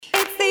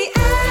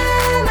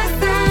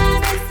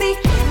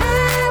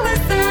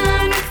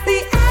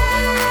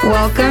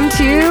Welcome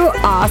to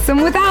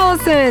Awesome with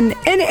Allison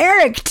and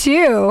Eric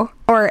too,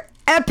 or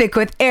Epic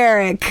with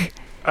Eric.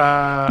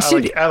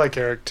 I like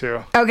Eric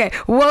too. Okay,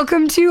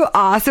 welcome to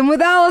Awesome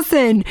with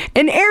Allison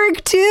and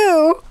Eric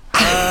too.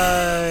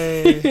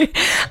 Hi.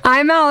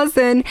 I'm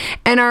Allison,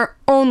 and our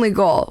only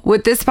goal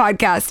with this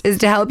podcast is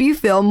to help you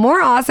feel more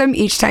awesome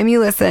each time you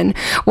listen.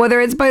 Whether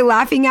it's by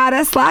laughing at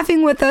us,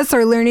 laughing with us,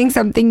 or learning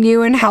something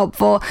new and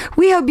helpful,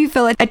 we hope you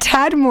feel a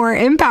tad more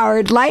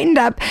empowered, lightened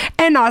up,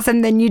 and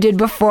awesome than you did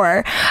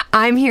before.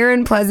 I'm here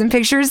in Pleasant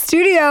Pictures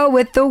Studio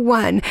with the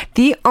one,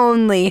 the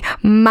only,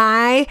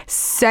 my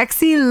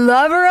sexy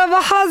lover of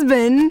a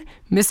husband,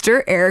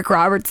 Mr. Eric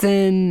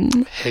Robertson.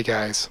 Hey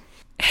guys.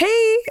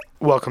 Hey.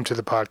 Welcome to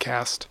the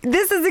podcast.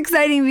 This is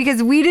exciting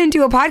because we didn't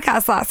do a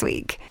podcast last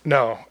week.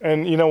 No,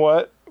 and you know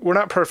what? We're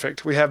not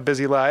perfect. We have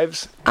busy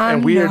lives,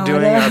 and we are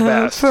doing our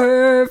best.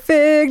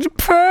 Perfect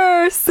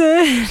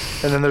person.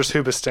 And then there's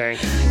Hoobastank.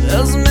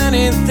 There's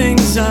many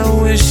things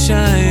I wish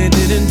I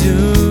didn't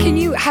do.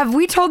 Have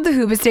we told the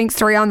Hoobastank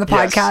story on the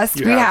podcast?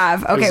 Yes, we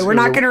have. Okay, we're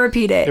not going to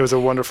repeat it. It was a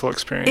wonderful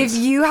experience.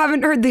 If you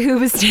haven't heard the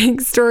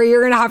Hoobastank story, you're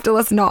going to have to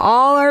listen to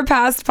all our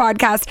past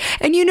podcasts.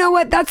 And you know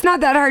what? That's not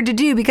that hard to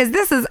do because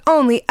this is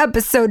only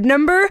episode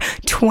number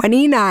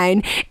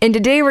 29. And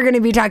today we're going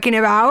to be talking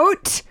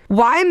about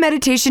why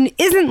meditation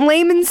isn't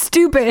lame and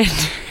stupid.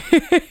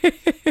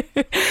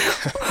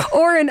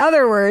 Or in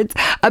other words,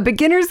 a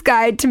beginner's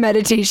guide to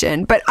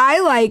meditation. But I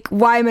like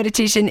why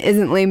meditation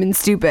isn't lame and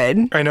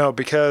stupid. I know,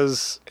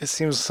 because it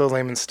seems so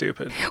lame and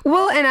stupid.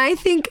 Well, and I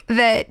think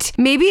that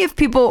maybe if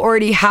people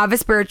already have a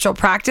spiritual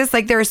practice,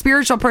 like they're a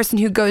spiritual person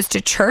who goes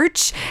to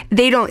church,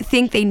 they don't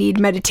think they need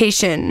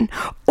meditation.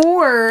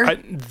 Or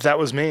that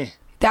was me.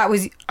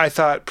 I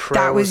thought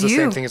prayer was the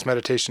same thing as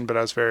meditation, but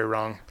I was very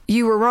wrong.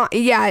 You were wrong.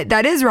 Yeah,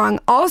 that is wrong.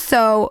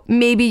 Also,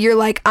 maybe you're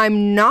like,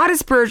 I'm not a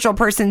spiritual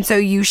person, so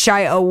you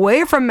shy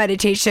away from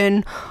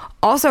meditation.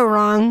 Also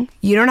wrong.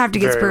 You don't have to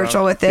get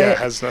spiritual with it. Yeah, it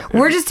has nothing.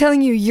 We're just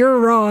telling you you're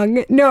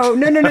wrong.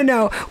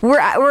 No.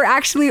 We're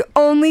actually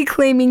only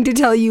claiming to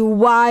tell you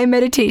why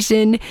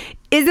meditation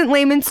isn't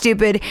lame and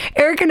stupid.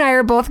 Eric and I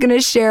are both going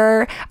to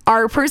share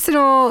our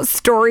personal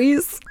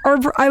stories.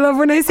 I love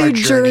when I say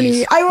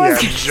journey. I was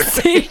going to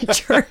say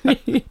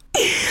journey.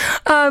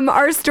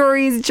 Our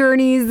stories,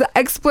 journeys,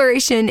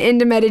 exploration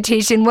into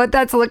meditation, what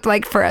that's looked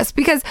like for us.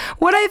 Because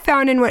what I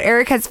found and what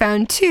Eric has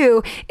found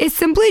too is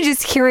simply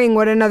just hearing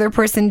what another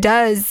person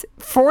does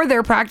for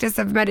their practice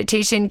of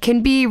meditation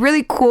can be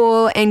really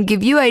cool and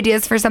give you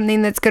ideas for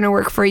something that's going to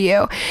work for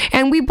you.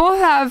 And we both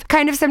have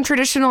kind of some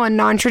traditional and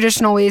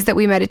non-traditional ways that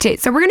we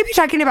meditate. So we're going to be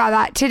talking about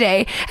that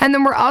today. And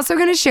then we're also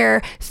going to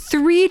share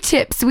 3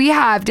 tips we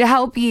have to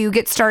help you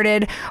get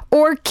started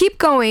or keep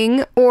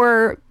going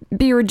or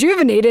be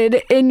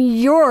rejuvenated in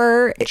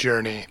your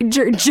journey.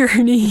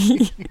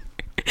 Journey.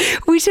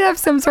 We should have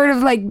some sort of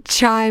like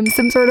chime,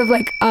 some sort of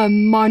like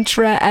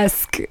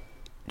mantra-esque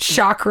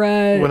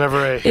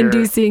chakra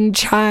inducing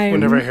chime.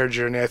 Whenever I hear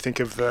journey, I think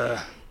of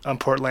the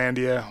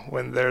Portlandia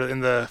when they're in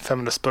the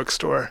feminist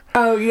bookstore.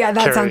 Oh yeah,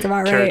 that sounds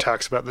about right. Carrie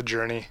talks about the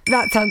journey.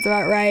 That sounds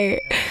about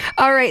right.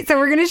 All right, so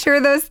we're going to share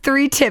those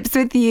 3 tips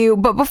with you.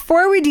 But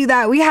before we do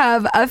that, we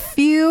have a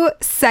few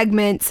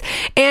segments.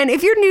 And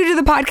if you're new to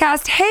the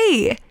podcast,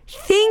 hey,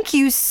 thank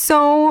you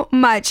so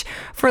much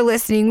for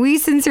listening. We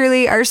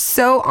sincerely are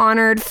so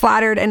honored,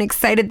 flattered, and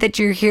excited that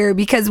you're here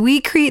because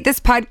we create this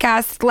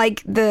podcast,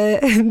 like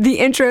the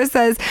intro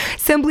says,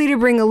 simply to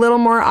bring a little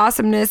more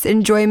awesomeness,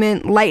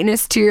 enjoyment,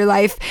 lightness to your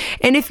life.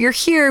 And if you're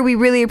here, we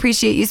really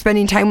appreciate you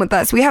spending time with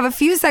us. We have a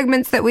few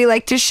segments that we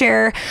like to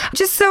share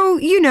just so,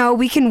 you know,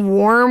 we can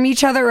warm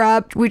each other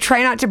up. We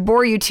try not to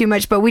bore you too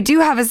much, but we do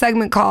have a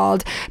segment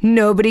called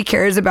Nobody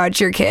Cares About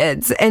Your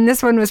Kids. And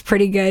this one was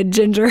pretty good,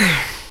 Ginger.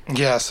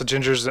 Yeah, so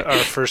Ginger's our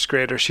first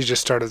grader. She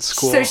just started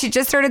school. So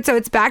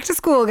it's back to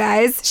school,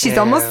 guys. She's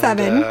almost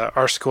 7.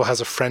 Our school has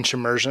a French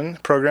immersion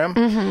program.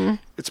 Mm-hmm.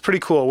 It's pretty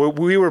cool.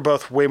 We were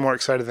both way more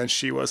excited than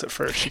she was at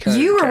first.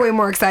 You were way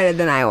more excited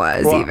than I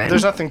was, even.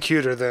 There's nothing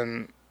cuter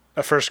than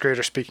a first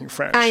grader speaking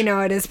French. I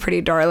know, it is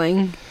pretty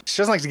darling. She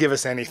doesn't like to give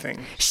us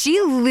anything. She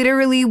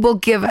literally will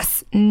give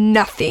us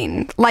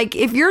nothing. Like,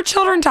 if your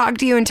children talk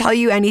to you and tell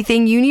you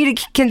anything, you need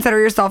to consider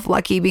yourself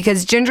lucky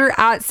because Ginger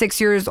at 6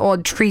 years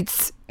old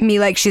treats me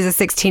like she's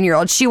a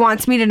 16-year-old. She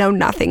wants me to know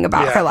nothing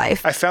about her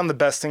life. I found the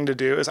best thing to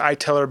do is I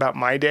tell her about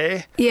my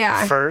day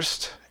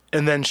first,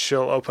 and then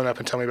she'll open up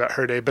and tell me about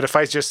her day. But if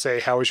I just say,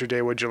 how was your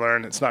day? What'd you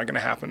learn? It's not going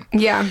to happen.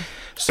 Yeah.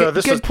 So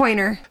good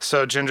pointer.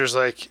 So Ginger's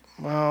like,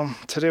 well,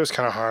 today was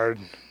kind of hard.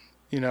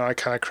 You know, I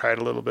kind of cried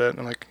a little bit.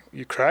 I'm like,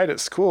 you cried at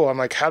school? I'm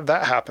like, how'd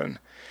that happen?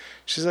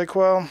 She's like,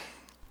 well,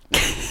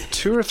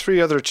 2 or 3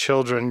 other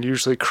children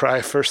usually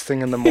cry first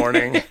thing in the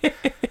morning.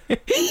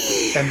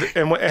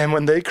 and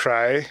when they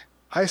cry,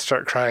 I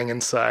start crying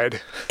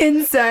inside.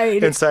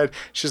 Inside.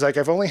 She's like,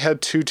 I've only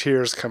had 2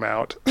 tears come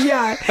out.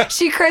 Yeah,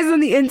 she cries on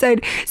the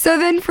inside. So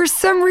then for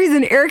some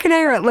reason, Eric and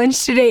I are at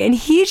lunch today and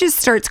he just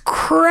starts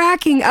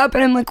cracking up.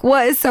 And I'm like,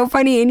 what is so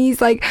funny? And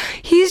he's like,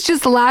 he's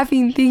just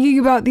laughing, thinking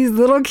about these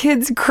little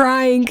kids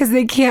crying because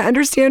they can't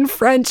understand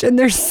French and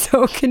they're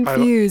so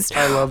confused.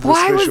 I love this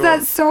Why was visual.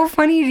 that so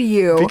funny to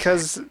you?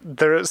 Because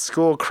they're at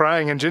school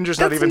crying and Ginger's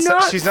not That's even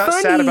not sad. She's not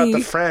sad about the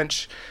funny.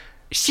 French.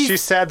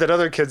 She's sad that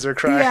other kids are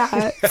crying.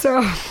 Yeah,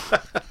 so...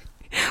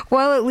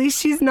 Well, at least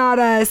she's not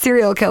a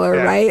serial killer,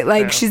 Yeah, right?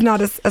 Like, yeah. she's not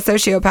a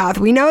sociopath.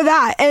 We know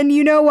that. And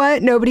you know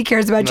what? Nobody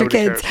cares about Nobody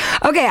your kids.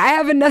 cares. Okay, I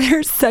have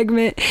another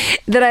segment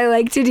that I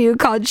like to do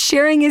called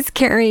Sharing is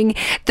Caring.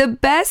 The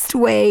best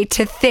way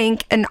to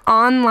thank an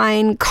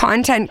online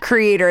content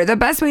creator, the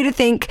best way to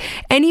thank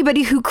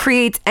anybody who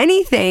creates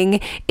anything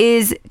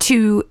is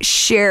to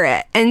share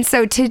it. And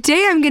so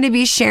today I'm going to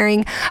be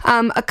sharing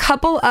a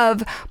couple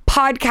of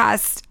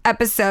podcast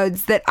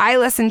episodes that I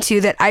listened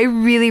to that I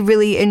really,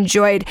 really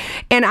enjoyed.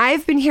 And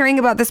I've been hearing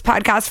about this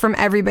podcast from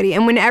everybody.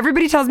 And when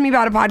everybody tells me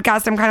about a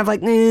podcast, I'm kind of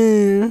like,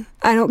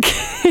 I don't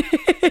care.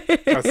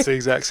 That's the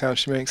exact sound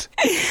she makes.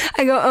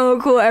 I go, oh,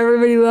 cool.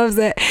 Everybody loves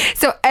it.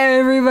 So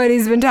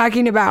everybody's been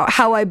talking about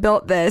how I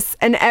built this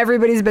and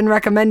everybody's been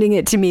recommending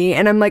it to me.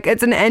 And I'm like,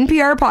 it's an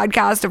NPR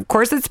podcast. Of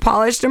course, it's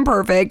polished and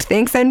perfect.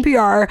 Thanks,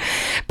 NPR.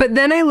 But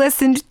then I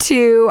was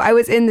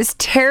in this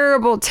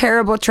terrible,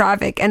 terrible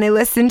traffic and I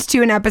listened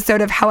to an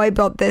episode of How I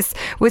Built This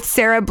with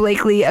Sarah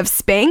Blakely of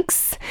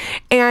Spanx.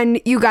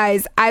 And you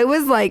guys, I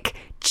was like,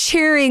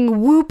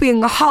 cheering,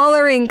 whooping,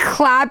 hollering,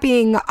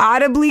 clapping,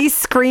 audibly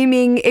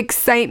screaming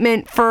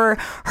excitement for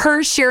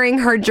her sharing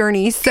her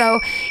journey. So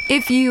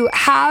if you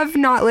have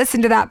not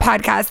listened to that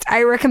podcast,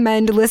 I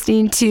recommend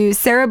listening to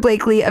Sarah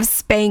Blakely of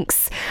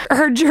Spanx.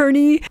 Her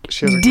journey.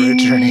 She has a great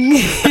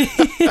journey.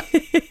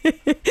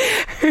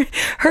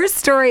 Her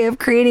story of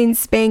creating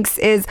Spanx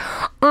is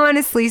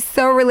honestly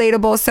so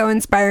relatable, so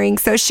inspiring.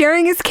 So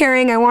sharing is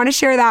caring. I want to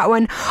share that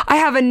one. I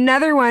have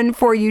another one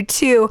for you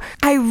too.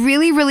 I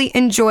really, really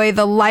enjoy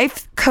the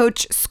Life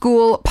Coach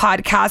School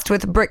podcast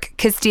with Brooke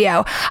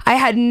Castillo. I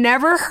had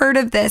never heard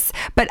of this,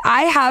 but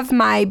I have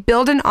my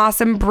Build an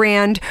Awesome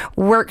Brand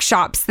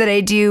workshops that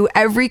I do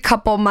every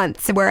couple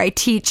months where I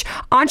teach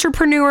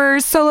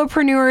entrepreneurs,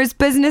 solopreneurs,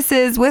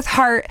 businesses with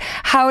heart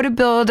how to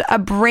build a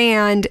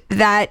brand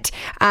that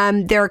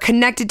they're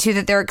connected to,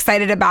 that they're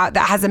excited about,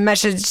 that has a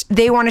message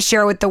they want to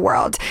share with the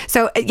world.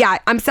 So yeah,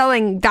 I'm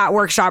selling that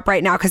workshop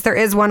right now because there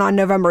is one on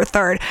November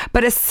 3rd.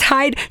 But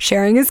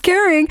sharing is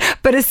caring.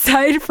 But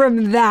aside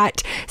from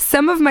that,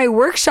 some of my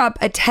workshop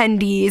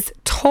attendees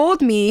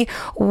told me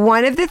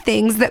one of the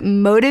things that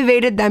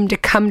motivated them to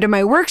come to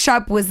my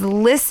workshop was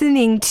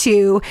listening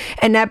to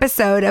an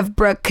episode of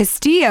Brooke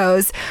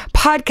Castillo's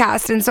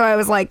podcast. And so I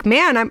was like,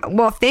 man,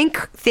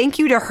 thank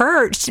you to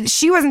her.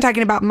 She wasn't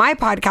talking about my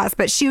podcast,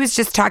 but she was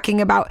just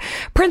talking about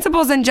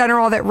principles in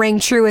general that rang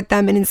true with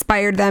them and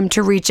inspired them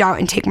to reach out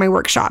and take my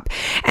workshop.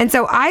 And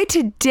so I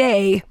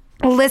today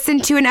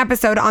listened to an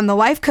episode on the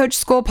Life Coach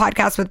School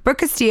podcast with Brooke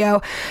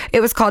Castillo.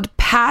 It was called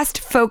Past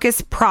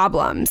Focus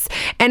Problems.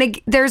 And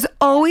there's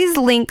always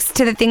links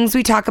to the things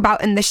we talk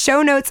about in the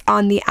show notes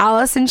on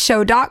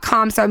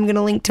theallisonshow.com. So I'm going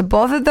to link to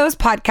both of those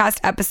podcast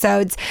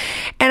episodes.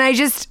 And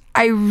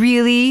I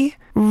really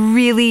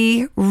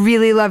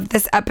loved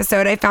this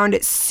episode. I found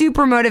it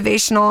super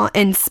motivational,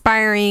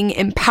 inspiring,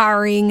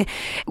 empowering.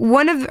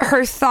 One of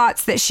her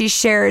thoughts that she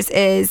shares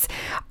is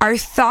our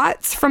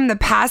thoughts from the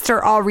past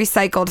are all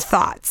recycled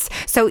thoughts.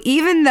 So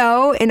even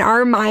though in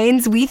our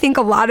minds we think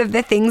a lot of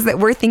the things that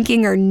we're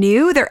thinking are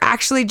new, they're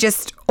actually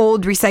just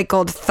old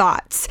recycled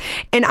thoughts.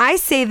 And I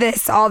say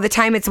this all the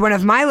time. It's one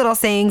of my little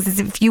sayings is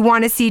if you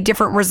want to see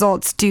different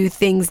results, do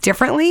things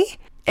differently.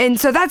 And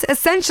so that's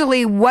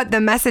essentially what the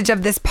message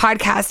of this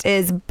podcast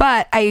is.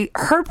 But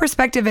her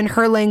perspective and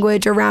her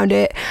language around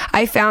it,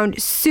 I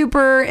found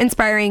super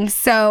inspiring.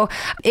 So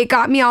it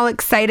got me all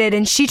excited.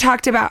 And she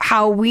talked about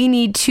how we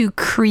need to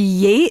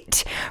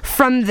create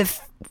from the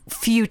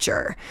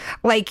future.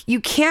 Like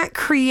you can't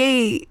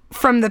create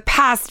from the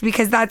past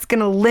because that's going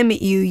to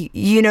limit you,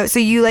 so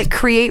you like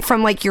create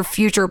from like your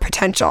future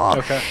potential.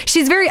 Okay.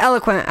 She's very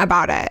eloquent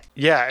about it.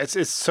 Yeah,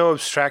 it's so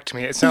abstract to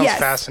me. It sounds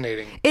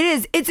fascinating. It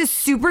is. It's a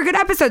super good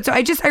episode. So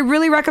I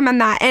really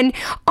recommend that. And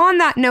on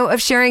that note of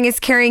sharing is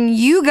caring,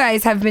 you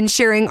guys have been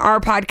sharing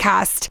our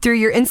podcast through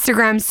your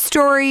Instagram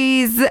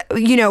stories,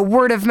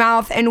 word of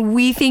mouth. And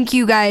we thank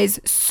you guys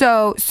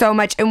so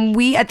much. And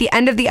we, at the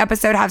end of the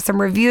episode, have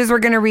some reviews we're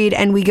going to read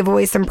and we give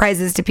away some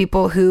prizes to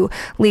people who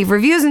leave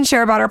reviews and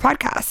share about our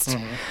podcast.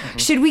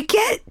 Should we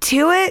get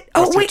to it?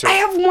 I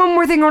have one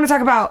more thing I want to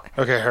talk about.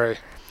 Okay, hurry.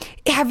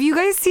 Have you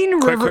guys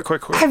seen Quick.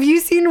 Have you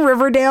seen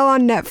Riverdale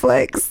on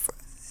Netflix?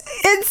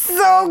 It's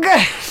so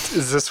good.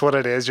 Is this what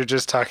it is? You're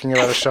just talking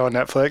about a show on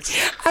Netflix?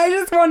 I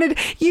just wanted,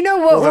 you know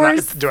what?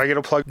 Well, do I get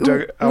a plug?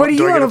 What do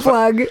you want to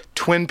plug?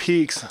 Twin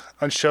Peaks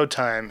on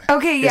Showtime.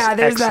 Okay, yeah,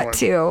 there's excellent. that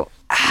too.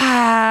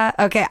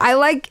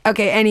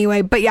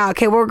 Anyway, but yeah,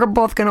 okay, we're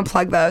both gonna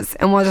plug those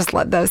and we'll just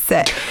let those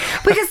sit.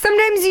 Because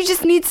sometimes you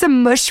just need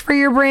some mush for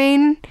your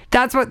brain.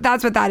 That's what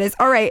that is.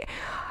 All right.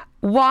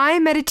 Why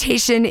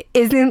meditation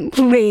isn't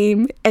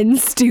lame and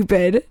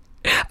stupid.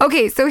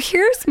 Okay, so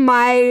here's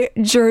my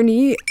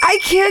journey. I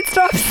can't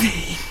stop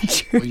saying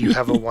journey. Well, you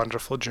have a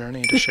wonderful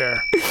journey to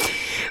share.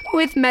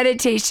 With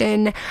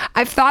meditation,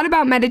 I've thought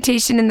about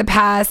meditation in the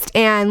past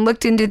and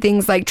looked into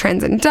things like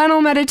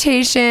transcendental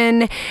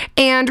meditation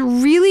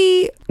and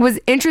really was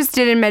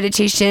interested in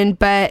meditation,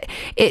 but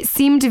it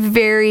seemed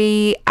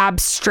very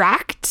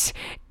abstract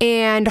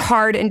and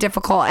hard and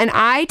difficult. And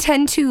I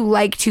tend to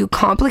like to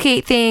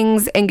complicate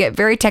things and get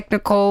very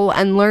technical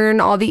and learn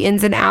all the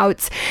ins and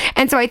outs.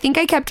 And so I think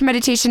I kept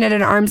meditation at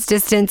an arm's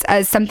distance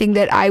as something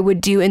that I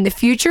would do in the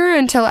future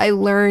until I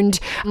learned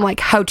like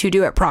how to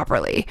do it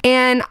properly.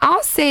 And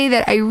I'll say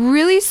that I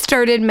really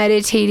started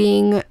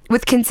meditating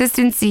with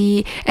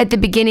consistency at the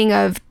beginning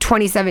of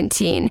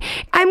 2017.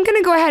 I'm going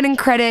to go ahead and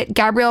credit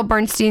Gabrielle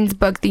Bernstein's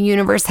book, The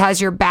Universe Has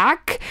Your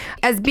Back,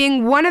 as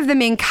being one of the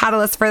main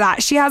catalysts for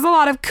that. She has a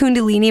lot of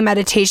Kundalini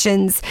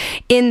meditations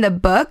in the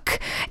book,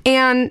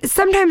 and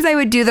sometimes I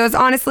would do those.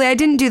 Honestly, I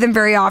didn't do them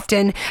very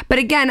often, but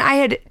again, I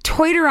had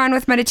toyed around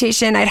with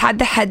meditation. I'd had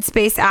the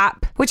Headspace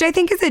app, which I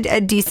think is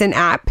a decent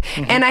app,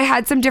 and I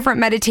had some different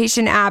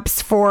meditation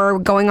apps for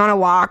going on a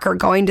walk or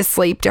going to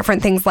sleep,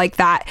 different things like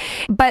that.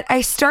 But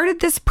I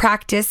started this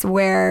practice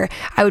where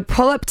I would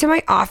pull up to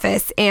my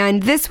office,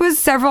 and this was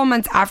several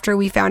months after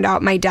we found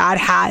out my dad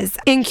has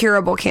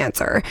incurable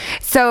cancer.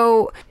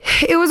 So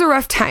it was a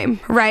rough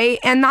time, right?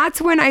 And that's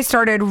when I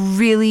started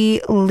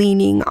really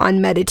leaning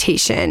on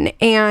meditation.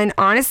 And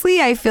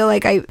honestly, I feel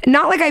like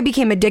not like I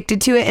became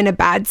addicted to it in a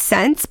bad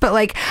sense, but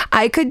like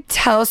I could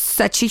tell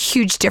such a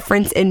huge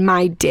difference in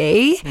my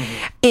day,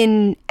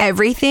 in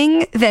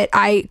everything, that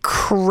I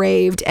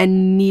craved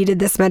and needed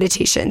this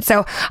meditation.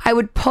 So I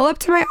would pull up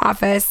to my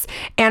office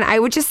and I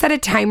would just set a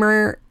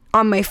timer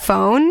on my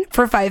phone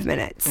for 5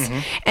 minutes.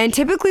 And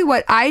typically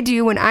what I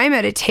do when I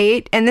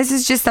meditate, and this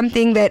is just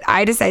something that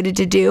I decided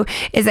to do,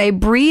 is I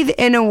breathe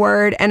in a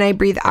word and I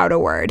breathe out a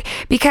word,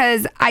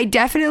 because I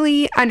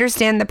definitely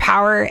understand the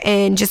power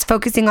in just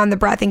focusing on the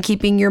breath and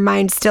keeping your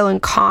mind still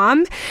and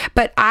calm.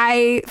 But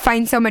I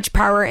find so much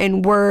power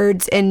in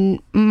words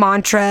and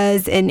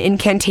mantras and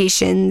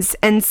incantations.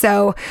 And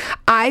so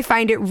I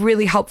find it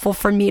really helpful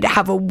for me to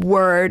have a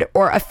word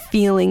or a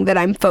feeling that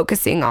I'm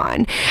focusing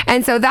on.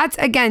 And so that's,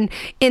 again,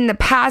 in the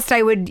past,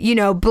 I would,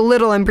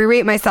 belittle and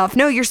berate myself.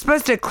 No, you're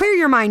supposed to clear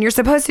your mind. You're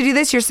supposed to do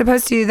this. You're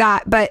supposed to do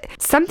that. But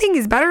something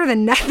is better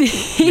than nothing.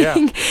 Yeah.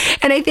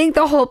 And I think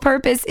the whole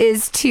purpose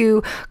is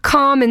to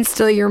calm and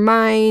still your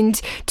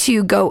mind,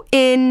 to go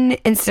in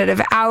instead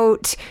of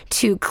out,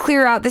 to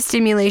clear out the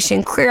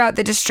stimulation, clear out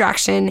the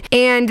distraction.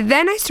 And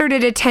then I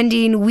started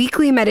attending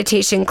weekly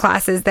meditation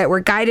classes that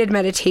were guided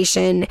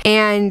meditation,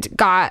 and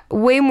got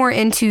way more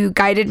into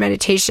guided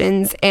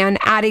meditations and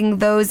adding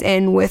those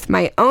in with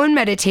my own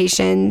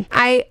meditation.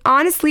 I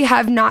honestly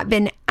have not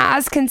been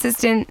as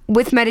consistent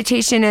with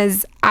meditation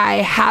as I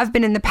have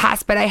been in the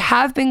past, but I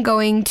have been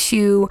going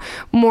to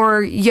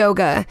more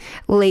yoga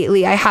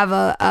lately. I have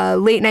a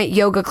late night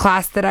yoga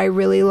class that I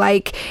really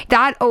like.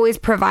 That always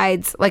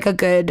provides like a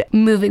good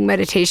moving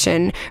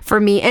meditation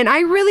for me. And I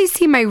really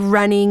see my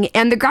running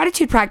and the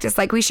gratitude practice,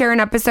 like we share in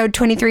episode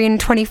 23 and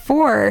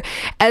 24,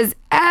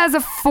 as a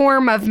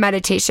form of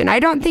meditation.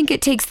 I don't think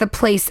it takes the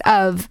place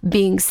of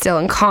being still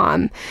and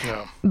calm.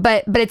 No.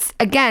 But it's,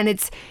 again,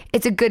 it's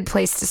a good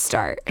place to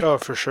start. Oh,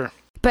 for sure.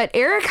 But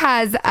Eric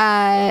has But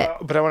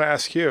I want to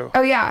ask you.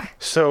 oh yeah.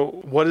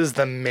 So what is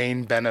the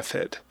main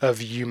benefit of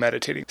you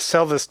meditating?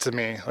 Sell this to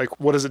me. Like,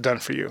 what has it done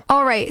for you?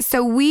 All right.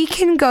 So we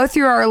can go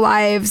through our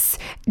lives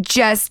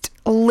just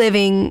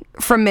living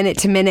from minute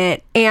to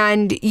minute.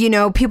 And,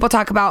 people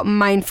talk about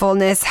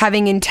mindfulness,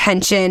 having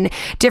intention,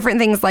 different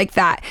things like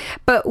that.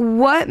 But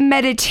what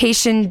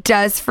meditation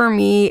does for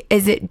me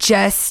is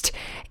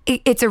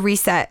it's a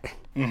reset.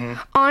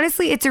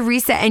 Honestly, it's a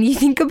reset. And you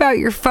think about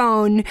your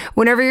phone,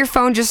 whenever your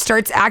phone just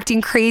starts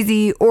acting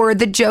crazy, or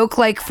the joke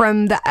like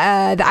from the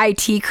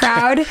IT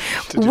crowd.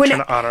 Did you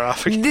turn it on or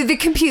off again?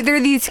 There are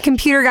these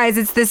computer guys.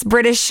 It's this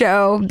British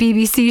show,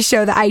 BBC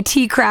show, the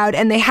IT crowd,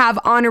 and they have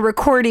on a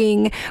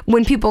recording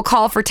when people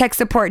call for tech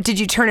support, did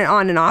you turn it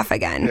on and off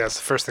again? Yeah, it's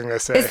the first thing they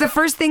say. It's the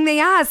first thing they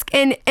ask.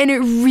 And it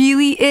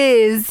really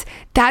is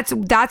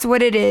That's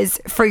what it is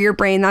for your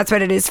brain. That's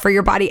what it is for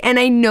your body. And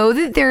I know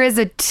that there is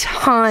a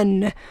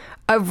ton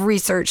of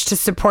research to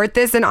support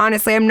this, and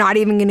honestly, I'm not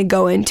even going to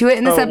go into it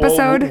in this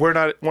episode. We're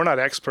not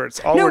experts.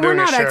 All we're doing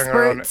is sharing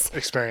our own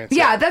experience.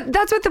 Yeah,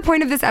 that's what the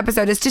point of this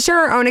episode is, to share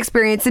our own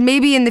experience, and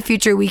maybe in the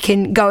future we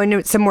can go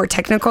into some more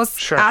technical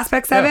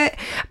aspects of it.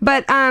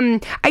 But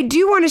I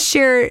do want to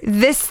share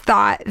this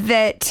thought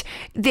that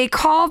they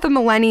call the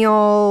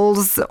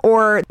millennials,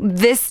 or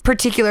this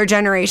particular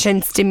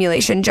generation,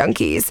 stimulation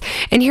junkies.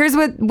 And here's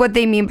what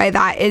they mean by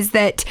that is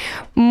that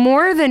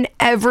more than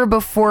ever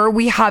before,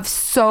 we have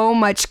so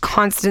much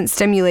constant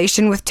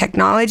stimulation with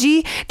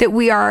technology that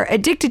we are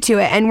addicted to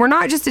it. And we're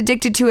not just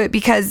addicted to it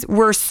because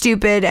we're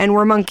stupid and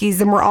we're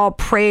monkeys and we're all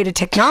prey to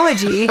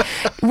technology.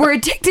 We're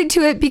addicted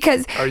to it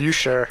because... Are you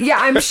sure? Yeah,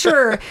 I'm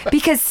sure.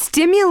 Because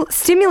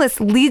stimulus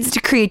leads to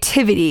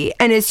creativity.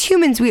 And as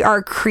humans, we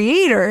are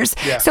creators.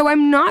 Yeah. So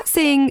I'm not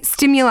saying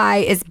stimuli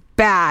is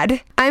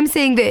bad. I'm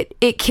saying that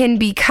it can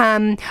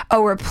become a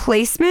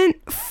replacement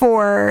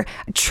for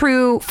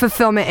true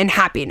fulfillment and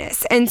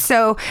happiness. And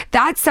so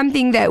that's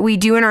something that we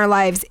do in our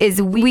lives,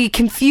 is we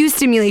confuse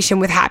stimulation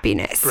with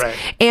happiness. Right.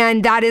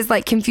 And that is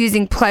like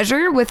confusing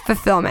pleasure with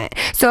fulfillment.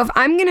 So if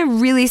I'm going to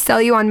really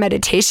sell you on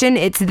meditation,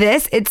 it's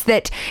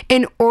that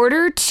in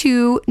order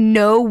to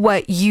know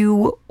what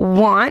you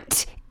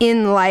want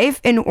in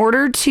life, in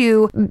order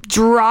to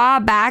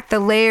draw back the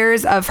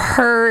layers of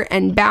hurt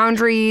and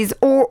boundaries,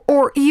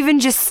 or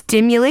even just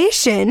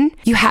stimulation,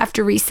 you have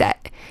to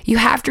reset. You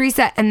have to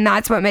reset, and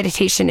that's what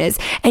meditation is.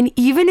 And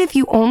even if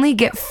you only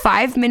get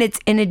 5 minutes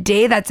in a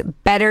day, that's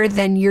better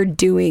than you're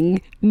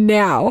doing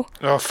now.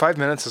 Oh, 5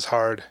 minutes is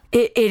hard.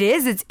 It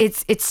is.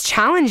 It's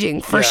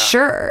challenging for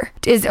sure.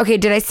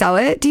 Did I sell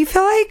it? Do you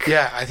feel like?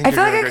 Yeah, I think I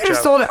feel like I could have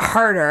sold it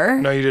harder.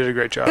 No, you did a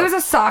great job. It was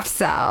a soft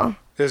sell.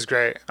 It was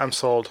great. I'm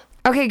sold.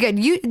 Okay, good.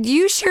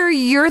 You share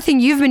your thing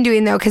you've been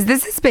doing, though, because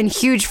this has been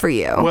huge for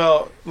you.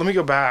 Well, let me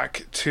go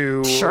back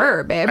to...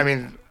 Sure, babe. I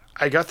mean,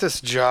 I got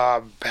this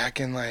job back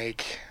in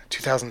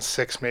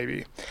 2006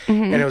 maybe,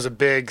 and it was a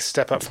big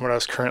step up from what I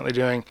was currently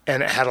doing,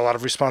 and it had a lot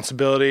of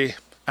responsibility.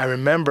 I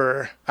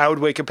remember I would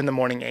wake up in the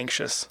morning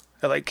anxious.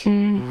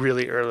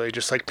 Really early,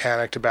 just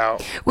panicked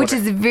about. Which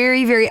is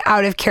very, very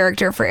out of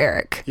character for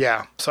Eric.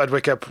 Yeah. So I'd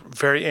wake up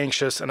very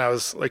anxious, and I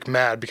was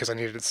mad because I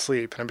needed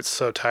sleep, and I'd be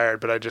so tired,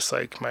 but I just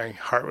my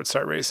heart would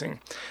start racing.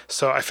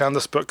 So I found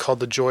this book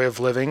called The Joy of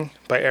Living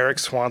by Eric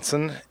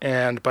Swanson,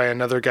 and by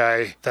another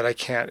guy that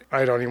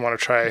I don't even want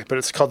to try, but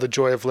it's called The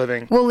Joy of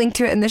Living. We'll link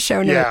to it in the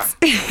show notes.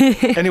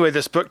 Yeah. Anyway,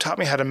 this book taught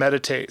me how to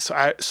meditate.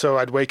 So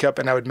I'd wake up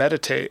and I would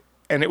meditate.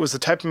 And it was the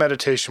type of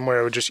meditation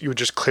where you would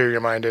just clear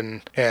your mind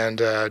and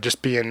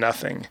just be in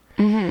nothing.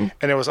 Mm-hmm.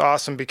 And it was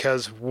awesome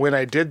because when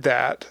I did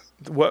that,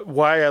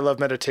 why I love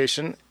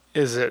meditation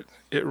is it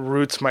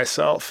roots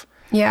myself.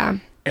 Yeah.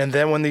 And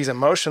then when these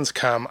emotions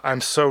come,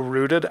 I'm so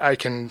rooted, I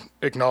can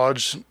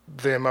acknowledge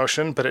the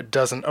emotion, but it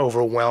doesn't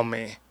overwhelm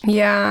me.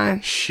 Yeah.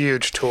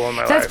 Huge tool in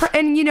my life.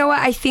 And you know what?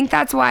 I think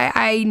that's why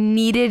I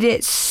needed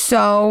it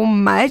so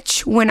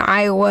much when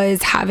I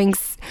was having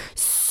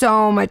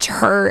so much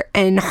hurt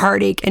and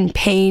heartache and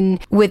pain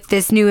with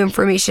this new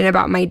information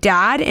about my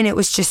dad, and it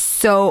was just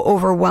so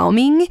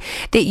overwhelming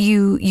that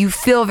you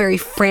feel very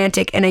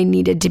frantic, and I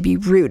needed to be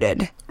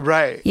rooted.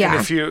 Right. Yeah.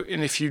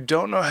 And if you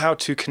don't know how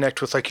to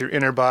connect with your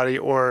inner body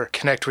or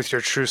connect with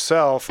your true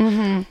self,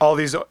 all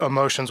these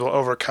emotions will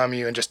overcome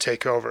you and just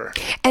take over.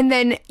 And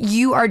then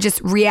you are just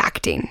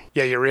reacting.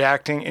 Yeah, you're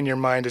reacting and your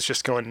mind is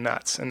just going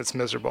nuts and it's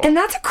miserable. And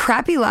that's a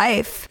crappy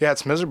life. Yeah,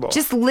 it's miserable.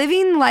 Just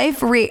living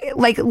life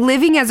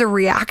living as a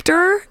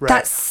reactor, right.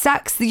 That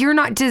sucks. You're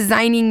not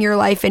designing your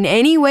life in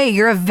any way.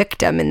 You're a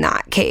victim in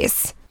that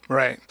case.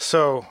 Right.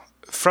 So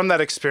from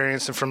that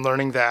experience and from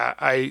learning that,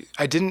 I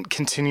didn't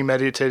continue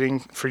meditating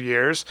for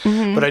years,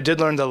 but I did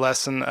learn the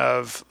lesson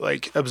of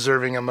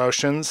observing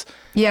emotions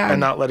and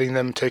not letting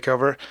them take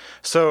over.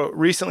 So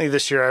recently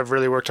this year, I've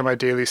really worked on my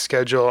daily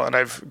schedule, and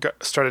I've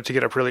started to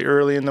get up really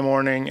early in the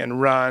morning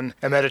and run,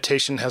 and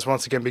meditation has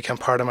once again become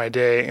part of my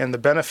day. And the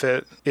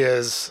benefit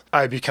is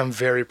I become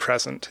very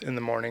present in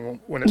the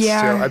morning when it's still.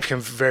 I become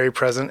very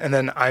present, and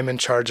then I'm in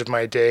charge of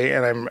my day,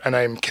 and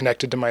I'm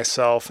connected to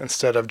myself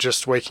instead of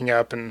just waking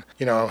up and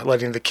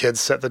letting the kids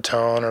set the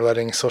tone or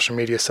letting social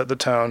media set the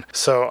tone.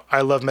 So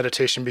I love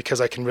meditation because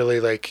I can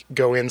really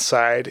go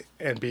inside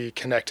and be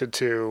connected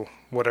to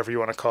whatever you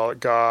want to call it,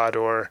 God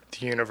or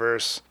the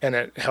universe, and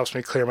it helps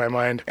me clear my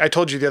mind. I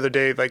told you the other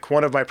day,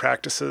 one of my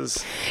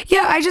practices.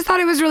 Yeah, I just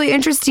thought it was really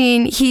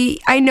interesting.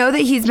 I know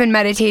that he's been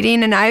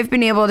meditating, and I've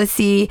been able to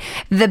see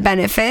the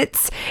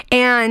benefits,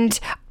 and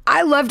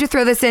I love to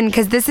throw this in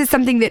because this is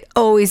something that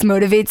always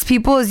motivates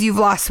people is you've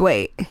lost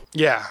weight.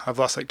 Yeah, I've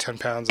lost like 10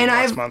 pounds in the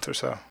last month or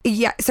so.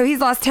 Yeah, so he's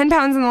lost 10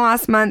 pounds in the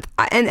last month.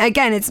 And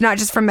again, it's not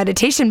just from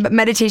meditation, but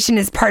meditation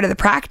is part of the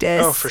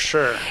practice. Oh, for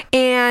sure.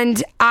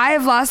 And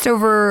I've lost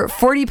over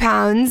 40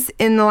 pounds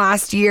in the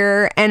last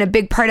year. And a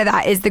big part of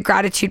that is the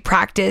gratitude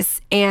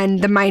practice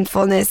and the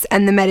mindfulness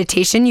and the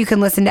meditation. You can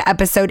listen to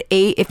episode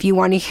 8 if you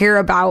want to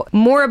hear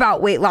more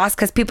about weight loss,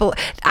 because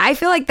I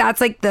feel like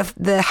that's like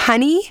the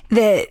honey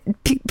that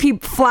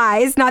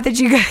flies, not that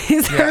you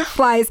guys are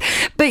flies,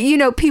 but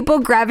people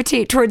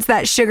gravitate towards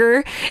that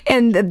sugar,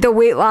 and the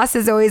weight loss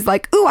is always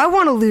like, ooh, I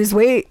want to lose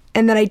weight.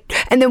 And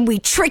then we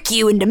trick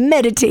you into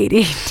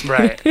meditating.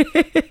 Right.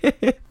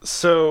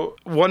 So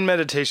one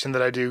meditation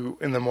that I do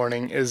in the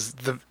morning is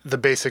the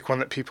basic one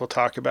that people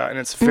talk about. And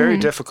it's very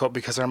difficult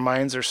because our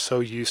minds are so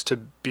used to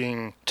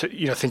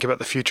think about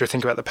the future,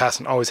 think about the past,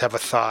 and always have a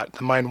thought.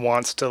 The mind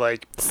wants to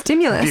like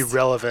stimulus, be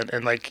relevant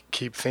and like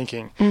keep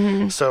thinking.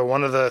 So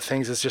one of the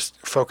things is just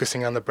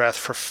focusing on the breath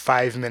for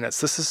 5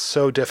 minutes. This is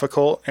so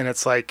difficult. And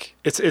it's like,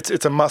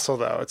 it's a muscle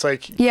though. It's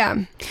like,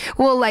 yeah.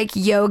 Well, like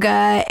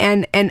yoga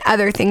and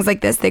other things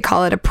like this, they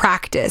call it a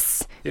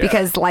practice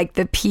because like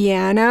the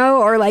piano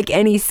or like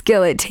any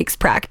skill, it takes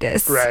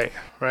practice. Right.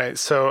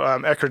 So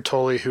Eckhart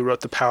Tolle, who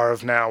wrote The Power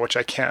of Now, which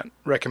I can't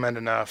recommend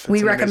enough.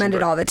 We recommend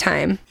it all the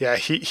time. Yeah,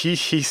 he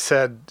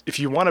said, if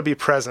you want to be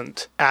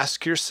present,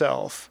 ask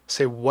yourself,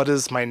 say, what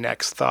is my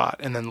next thought?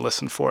 And then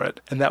listen for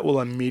it. And that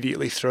will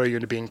immediately throw you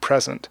into being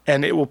present.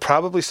 And it will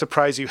probably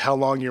surprise you how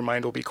long your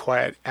mind will be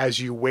quiet as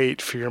you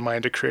wait for your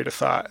mind to create a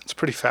thought. It's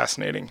pretty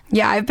fascinating.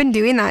 Yeah, I've been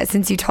doing that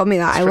since you told me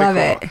that. I love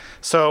it.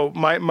 So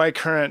my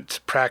current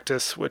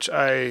practice, which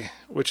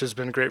has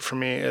been great for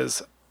me,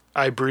 is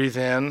I breathe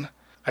in,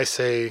 I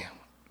say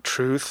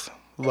truth,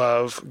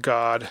 love,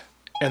 God,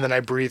 and then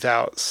I breathe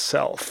out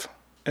self.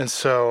 And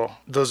so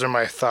those are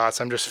my thoughts.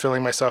 I'm just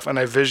filling myself, and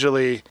I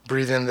visually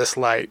breathe in this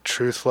light,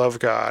 truth, love,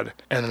 God,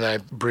 and then I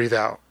breathe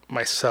out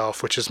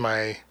myself, which is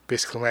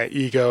basically my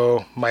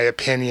ego, my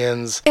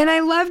opinions. And I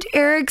loved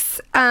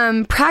Eric's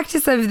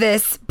practice of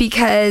this,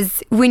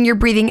 because when you're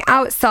breathing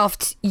out self,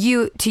 to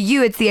you,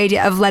 it's the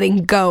idea of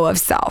letting go of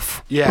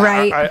self. Yeah,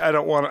 right.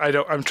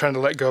 I'm trying to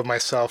let go of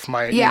myself,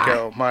 my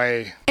ego,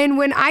 And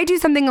when I do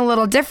something a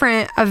little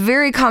different, a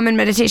very common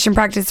meditation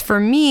practice for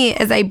me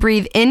is I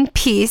breathe in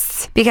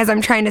peace, because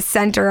I'm trying to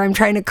center, I'm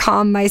trying to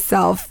calm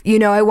myself.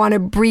 I want to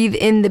breathe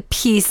in the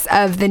peace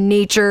of the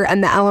nature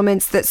and the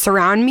elements that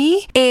surround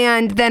me.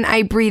 And then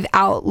I breathe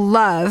out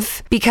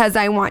love, because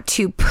I want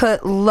to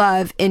put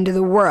love into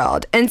the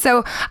world. And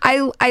so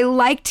I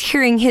liked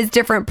hearing his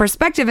different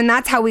perspective, and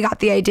that's how we got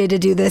the idea to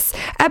do this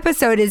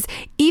episode, is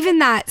even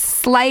that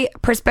slight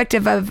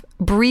perspective of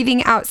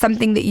breathing out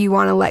something that you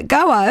want to let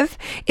go of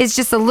is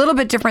just a little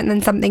bit different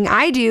than something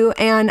I do.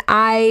 And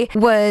I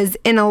was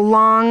in a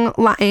long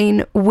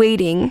line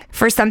waiting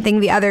for something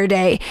the other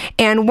day,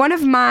 and one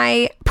of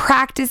my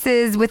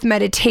practices with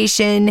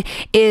meditation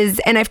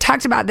is, and I've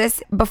talked about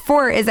this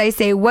before, is I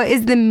say, what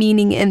is the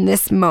meaning in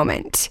this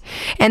moment?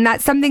 And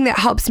that's something that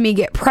helps me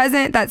get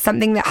present. That's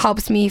something that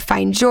helps me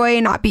find joy,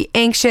 not be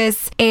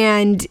anxious,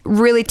 and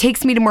really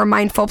takes me to more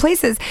mindful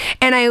places.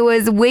 And I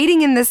was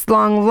waiting in this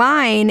long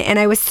line, and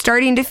I was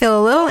starting to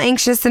feel a little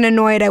anxious and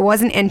annoyed. I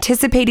wasn't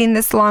anticipating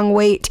this long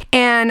wait.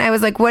 And I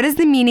was like, what is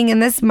the meaning in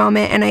this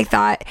moment? And I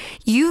thought,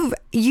 you've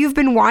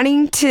been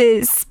wanting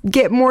to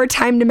get more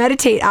time to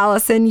meditate,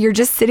 Allison. You're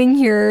just sitting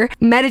here,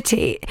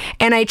 meditate.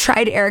 And I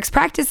tried Eric's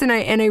practice, and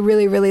I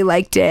really, really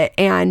liked it.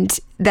 And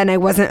then I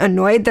wasn't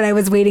annoyed that I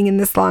was waiting in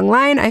this long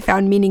line. I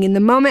found meaning in the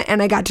moment,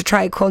 and I got to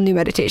try a cool new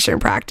meditation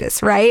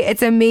practice, right?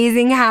 It's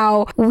amazing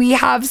how we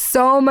have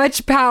so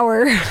much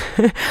power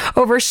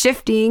over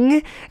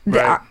shifting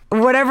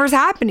whatever's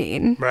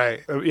happening.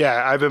 Right.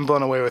 Yeah, I've been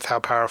blown away with how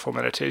powerful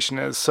meditation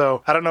is.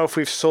 So I don't know if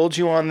we've sold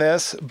you on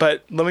this,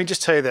 but let me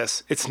just tell you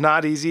this. It's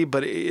not easy,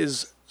 but it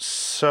is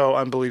so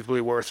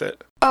unbelievably worth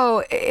it.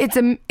 Oh,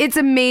 it's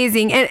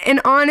amazing. And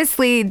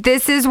honestly,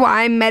 this is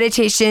why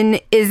meditation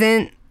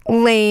isn't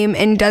lame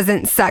and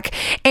doesn't suck.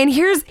 And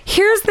here's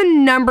the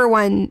number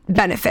one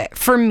benefit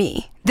for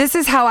me. This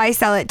is how I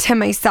sell it to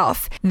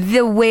myself.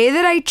 The way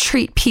that I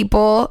treat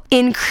people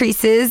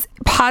increases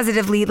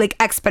positively, like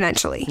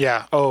exponentially.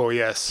 Yeah. Oh,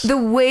 yes. The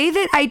way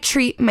that I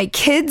treat my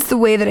kids, the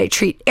way that I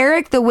treat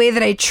Eric, the way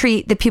that I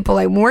treat the people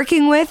I'm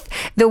working with,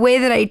 the way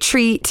that I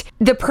treat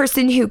the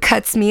person who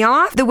cuts me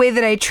off, the way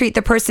that I treat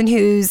the person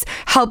who's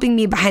helping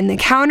me behind the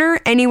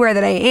counter, anywhere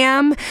that I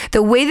am,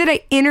 the way that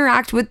I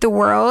interact with the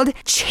world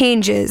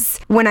changes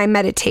when I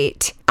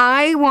meditate.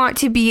 I want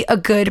to be a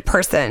good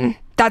person.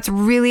 That's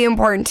really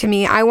important to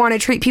me. I want to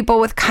treat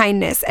people with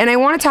kindness. And I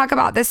want to talk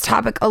about this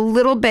topic a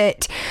little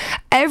bit.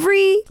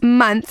 Every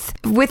month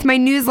with my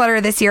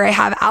newsletter this year, I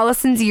have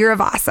Allison's Year of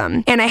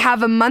Awesome. And I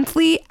have a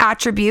monthly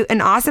attribute,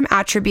 an awesome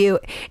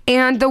attribute.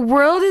 And the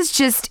world is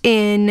just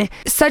in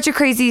such a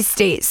crazy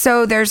state.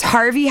 So there's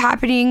Harvey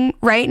happening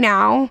right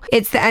now.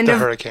 It's the end of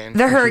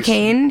the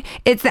hurricane.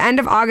 It's the end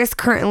of August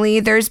currently.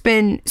 There's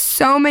been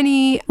so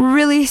many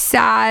really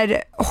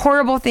sad,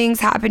 horrible things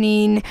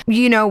happening,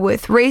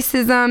 with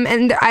racism.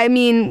 And I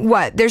mean,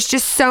 there's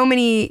just so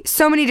many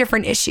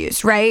different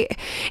issues, right?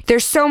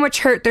 There's so much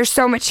hurt. There's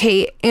so much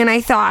hate. And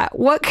I thought,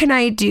 what can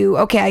I do?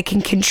 Okay, I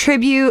can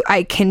contribute.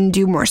 I can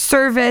do more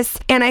service.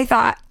 And I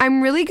thought,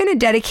 I'm really going to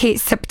dedicate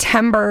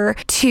September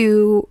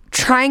to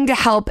trying to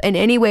help in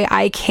any way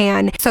I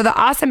can. So the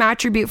awesome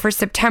attribute for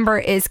September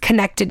is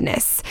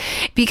connectedness,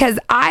 because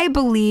I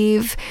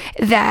believe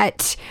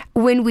that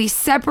when we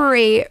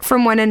separate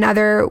from one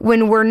another,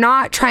 when we're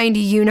not trying to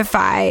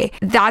unify,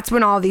 that's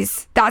when all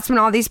these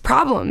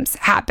problems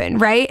happen,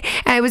 right?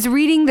 And I was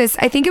reading this,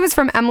 I think it was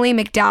from Emily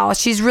McDowell.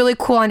 She's really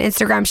cool on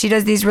Instagram. She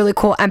does these really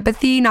cool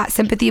empathy, not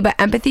sympathy, but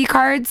empathy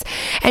cards.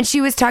 And she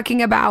was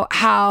talking about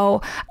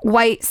how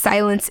white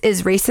silence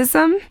is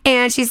racism.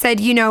 And she said,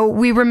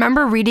 we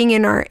remember reading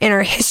in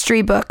our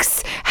history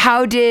books,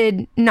 how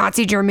did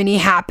Nazi Germany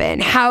happen?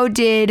 How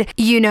did,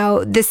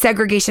 the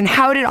segregation,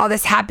 how did all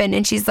this happen?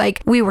 And she's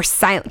like, we were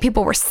silent.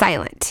 People were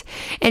silent.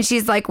 And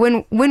she's like,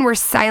 when we're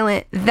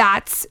silent,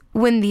 that's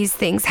when these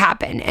things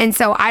happen. And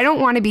so I don't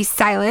want to be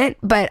silent,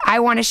 but I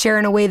want to share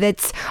in a way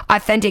that's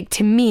authentic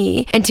to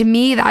me. And to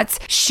me, that's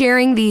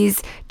sharing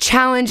these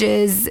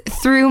challenges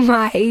through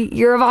my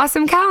Year of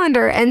Awesome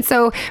calendar. And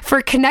so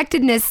for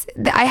connectedness,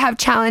 I have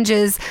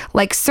challenges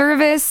like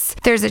service.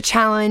 There's a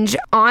challenge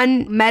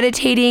on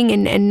meditating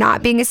and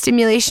not being a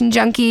stimulation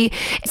junkie.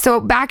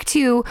 So back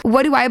to,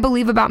 what do I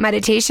believe about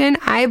meditation?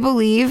 I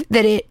believe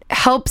that it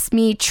helps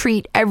me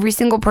treat every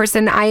single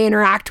person I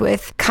interact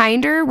with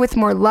kinder, with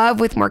more love,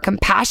 with more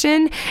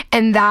compassion,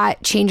 and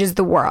that changes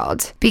the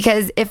world.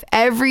 Because if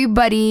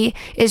everybody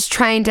is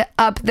trying to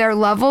up their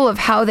level of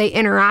how they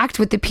interact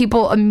with the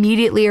people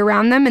immediately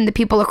around them and the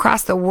people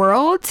across the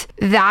world,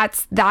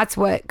 that's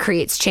what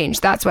creates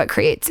change. That's what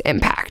creates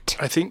impact.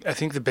 I think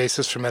the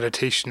basis for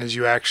meditation is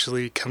you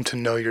actually come to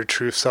know your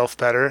true self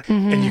better,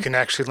 and you can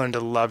actually learn to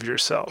love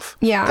yourself.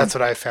 Yeah. That's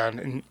what I found.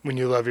 And when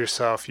you love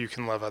yourself, you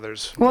can love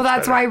others. Well,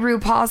 that's better. why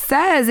RuPaul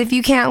says, if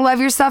you can't love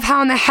yourself,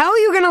 how in the hell are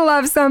you going to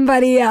love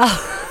somebody else?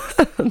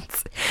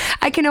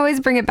 I can always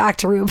bring it back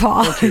to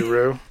RuPaul. Thank you,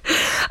 Ru.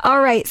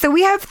 All right. So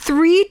we have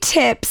 3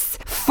 tips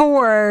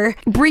for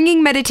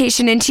bringing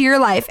meditation into your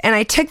life. And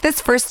I took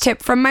this first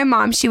tip from my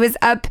mom. She was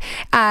up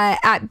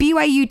at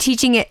BYU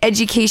teaching at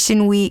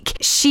Education Week.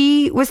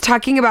 She was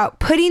talking about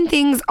putting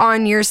things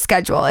on your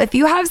schedule. If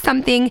you have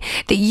something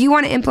that you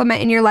want to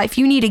implement in your life,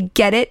 you need to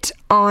get it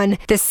on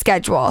the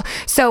schedule.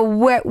 So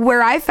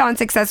where I found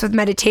success with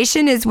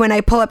meditation is when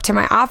I pull up to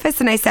my office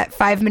and I set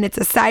 5 minutes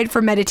aside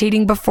for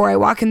meditating before I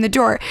walk in the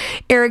door.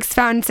 Eric's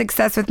found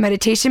success with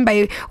meditation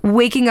by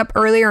waking up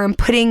earlier and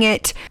putting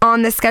it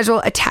on the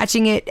schedule,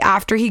 attaching it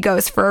after he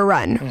goes for a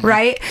run,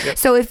 right? Yep.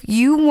 So if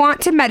you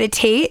want to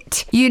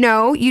meditate, you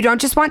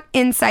don't just want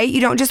insight, you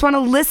don't just want to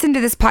listen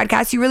to this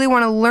podcast, you really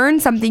want to learn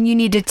something, you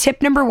need to,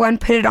 tip number 1,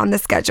 put it on the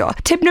schedule.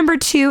 Tip number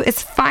 2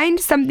 is find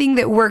something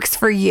that works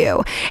for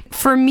you.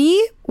 For me,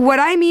 what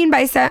I mean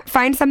by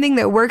find something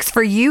that works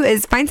for you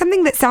is find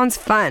something that sounds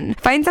fun.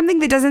 Find something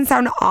that doesn't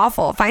sound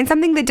awful. Find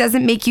something that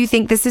doesn't make you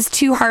think this is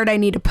too hard, I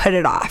need to put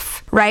it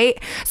off,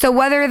 right? So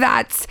whether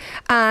that's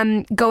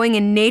going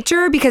in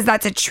nature because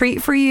that's a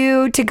treat for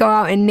you to go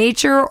out in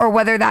nature, or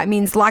whether that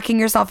means locking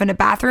yourself in a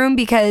bathroom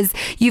because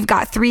you've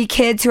got 3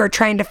 kids who are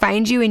trying to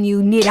find you and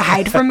you need to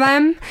hide from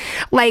them.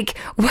 Like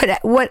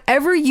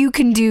whatever you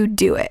can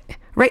do it.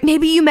 Right?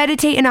 Maybe you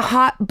meditate in a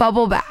hot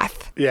bubble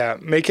bath. Yeah,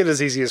 make it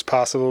as easy as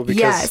possible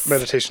because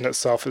meditation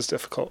itself is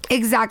difficult.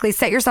 Exactly.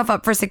 Set yourself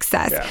up for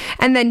success. Yeah.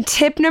 And then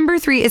tip number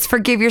 3 is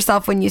forgive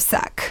yourself when you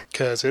suck.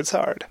 Because it's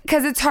hard.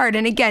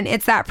 And again,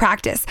 it's that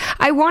practice.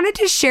 I wanted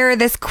to share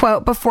this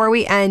quote before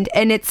we end,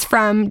 and it's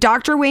from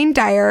Dr. Wayne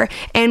Dyer,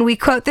 and we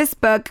quote this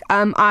book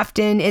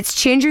often. It's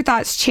Change Your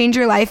Thoughts, Change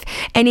Your Life.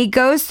 And he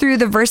goes through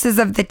the verses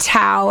of the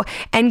Tao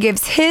and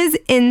gives his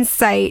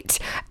insight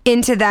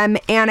into them.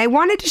 And I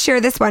wanted to share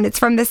this one. It's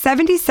from the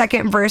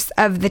 72nd verse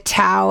of the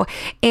Tao.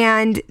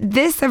 And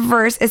this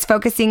verse is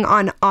focusing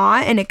on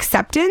awe and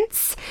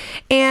acceptance.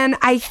 And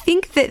I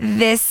think that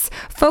this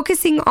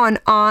focusing on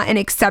awe and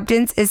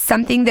acceptance is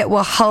something that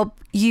will help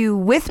you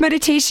with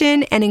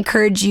meditation and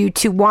encourage you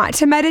to want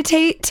to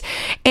meditate.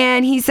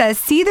 And he says,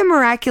 see the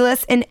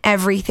miraculous in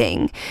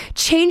everything.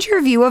 Change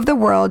your view of the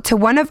world to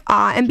one of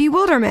awe and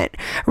bewilderment.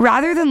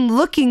 Rather than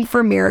looking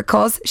for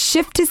miracles,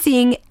 shift to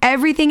seeing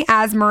everything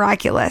as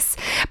miraculous.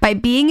 By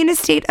being in a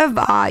state of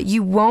awe,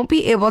 you won't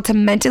be able to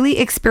mentally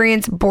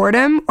experience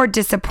boredom or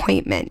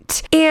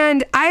disappointment.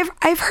 And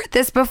I've heard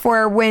this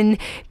before when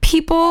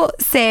people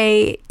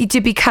say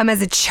to become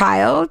as a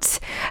child.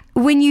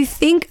 When you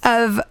think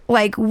of,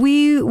 like,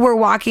 we were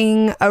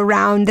walking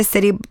around the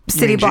city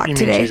block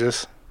today. You mean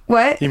Jesus?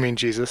 What? You mean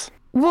Jesus?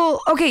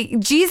 Well, okay,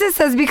 Jesus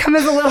says become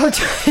as a little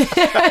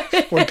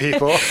child. When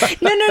people.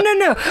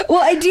 No.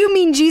 Well, I do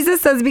mean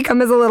Jesus says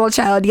become as a little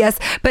child, yes.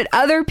 But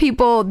other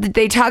people,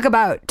 they talk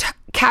about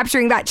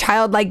capturing that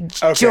childlike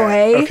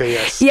joy. Okay,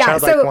 yes. Yeah,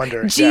 childlike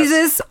wonder.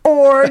 Jesus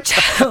or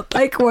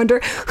childlike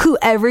wonder,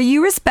 whoever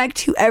you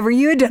respect, whoever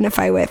you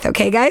identify with,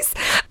 okay, guys?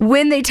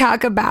 When they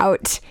talk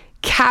about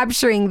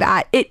capturing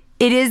that,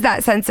 it is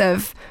that sense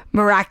of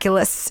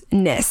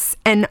miraculousness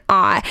and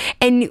awe.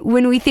 And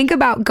when we think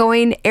about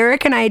going,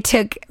 Eric and I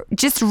took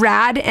just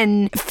Rad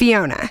and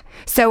Fiona,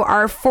 so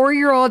our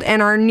 4-year-old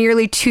and our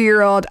nearly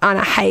 2-year-old, on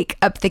a hike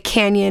up the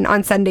canyon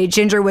on Sunday.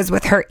 Ginger was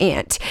with her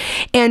aunt,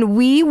 and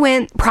we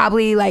went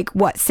probably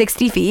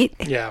 60 feet?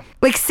 Yeah.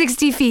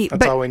 60 feet. That's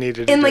but all we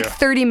needed to in do.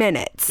 30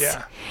 minutes.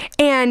 Yeah.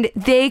 And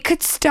they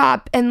could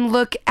stop and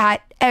look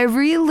at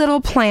every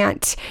little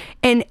plant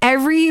and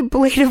every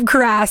blade of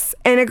grass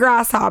and a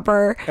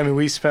grasshopper. I mean,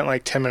 we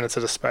spent 10 minutes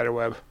at a spider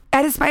web.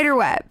 At a spider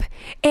web.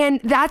 And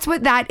that's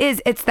what that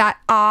is. It's that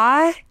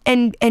awe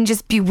and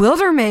just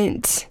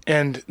bewilderment.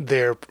 And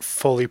they're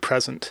fully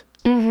present,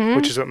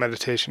 which is what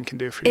meditation can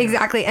do for you.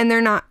 Exactly. And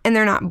they're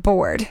not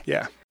bored.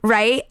 Yeah.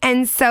 Right.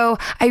 And so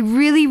I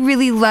really,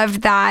 really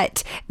loved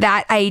that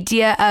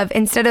idea of,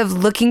 instead of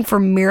looking for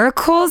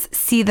miracles,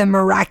 see the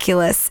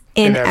miraculous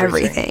in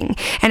everything.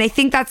 And I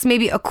think that's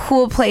maybe a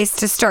cool place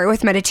to start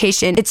with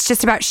meditation. It's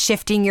just about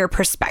shifting your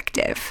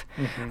perspective.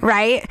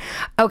 Right.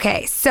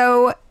 Okay.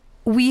 So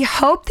we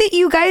hope that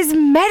you guys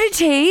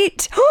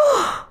meditate.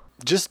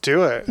 Just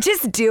do it.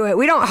 Just do it.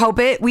 We don't hope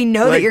it. We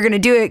know that you're going to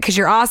do it because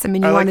you're awesome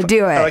and you want to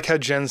do it. I like how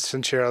Jen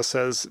Sincero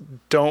says,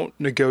 don't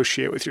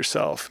negotiate with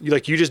yourself. You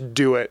just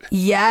do it.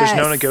 Yes.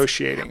 There's no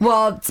negotiating.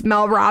 Well, it's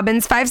Mel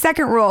Robbins'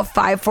 5-second rule.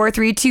 5, 4,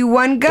 3, 2,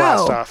 1, go.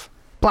 Blast off.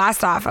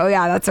 Blast off. Oh,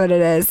 yeah, that's what it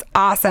is.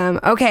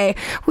 Awesome. Okay.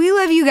 We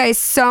love you guys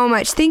so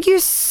much. Thank you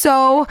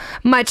so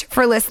much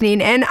for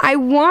listening. And I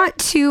want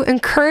to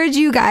encourage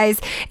you guys,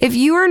 if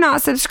you are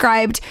not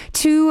subscribed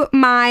to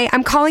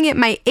I'm calling it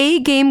my A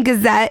Game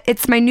Gazette.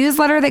 It's my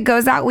newsletter that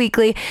goes out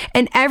weekly.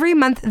 And every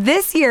month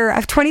this year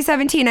of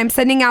 2017, I'm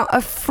sending out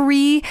a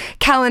free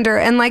calendar.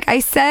 And like I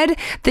said,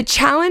 the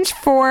challenge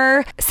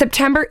for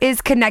September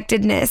is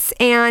connectedness.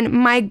 And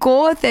my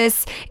goal with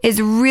this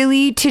is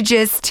really to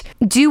just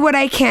do what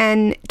I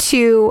can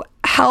to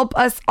help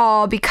us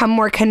all become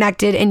more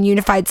connected and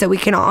unified so we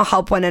can all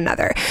help one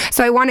another.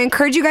 So I want to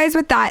encourage you guys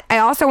with that. I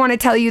also want to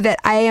tell you that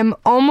I am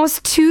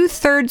almost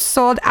 2/3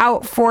 sold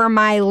out for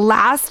my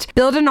last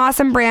Build an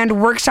Awesome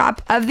Brand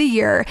workshop of the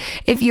year.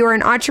 If you are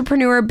an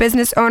entrepreneur,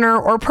 business owner,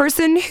 or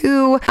person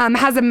who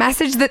has a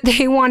message that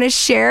they want to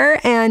share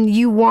and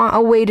you want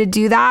a way to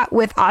do that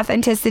with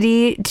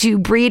authenticity to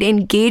breed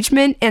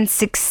engagement and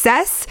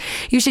success,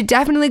 you should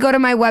definitely go to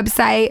my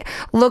website,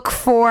 look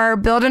for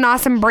Build an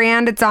Awesome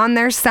Brand. It's on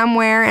there somewhere.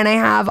 And I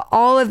have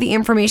all of the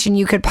information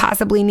you could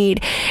possibly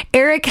need.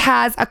 Eric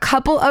has a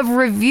couple of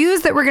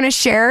reviews that we're going to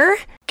share.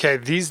 Okay,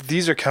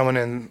 these are coming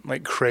in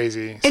like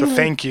crazy. So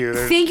thank you.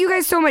 Thank you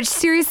guys so much.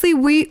 Seriously,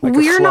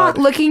 we're not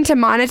looking to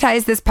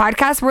monetize this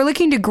podcast. We're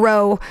looking to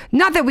grow.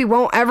 Not that we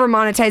won't ever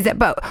monetize it,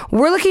 but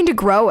we're looking to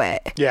grow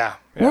it. Yeah.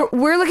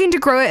 We're looking to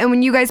grow it. And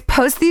when you guys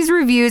post these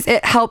reviews,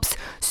 it helps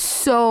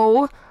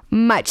so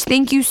much.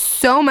 Thank you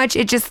so much.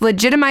 It just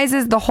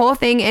legitimizes the whole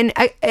thing. And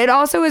it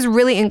also is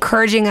really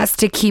encouraging us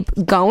to keep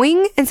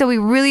going. And so we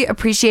really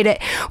appreciate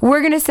it.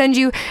 We're going to send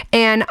you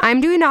an I'm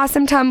Doing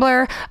Awesome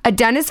tumbler, a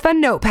Done is Fun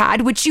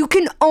notepad, which you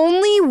can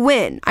only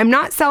win. I'm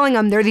not selling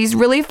them. They're these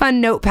really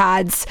fun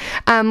notepads,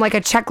 like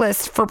a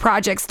checklist for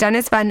projects. Done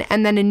is Fun,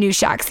 and then a New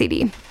Shack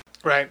CD.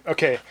 Right.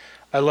 Okay.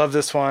 I love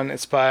this one.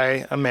 It's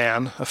by a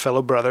man, a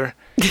fellow brother,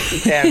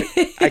 and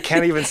I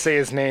can't even say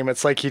his name.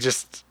 It's like he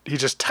just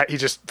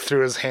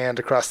threw his hand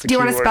across the keyboard. Do you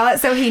want to spell it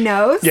so he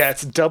knows? Yeah,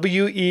 it's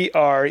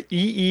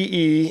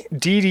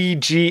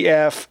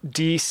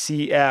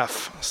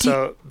WEREEEDDGFDCF.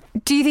 So.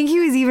 Do you think he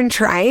was even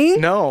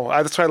trying? No,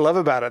 that's what I love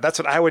about it. That's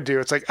what I would do.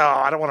 It's like, oh,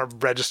 I don't want to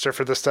register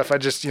for this stuff. I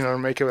just,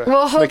 make it.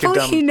 Well,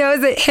 hopefully he knows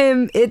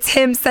it's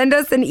him. Send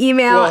us an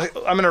email. Well,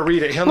 I'm gonna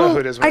read it. He'll know who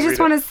it is. I just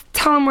want to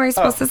tell him where he's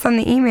supposed to send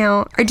the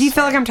email. Or do you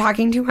feel like I'm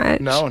talking too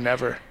much? No,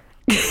 never.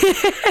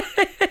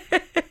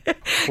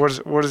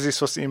 What is he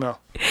supposed to email?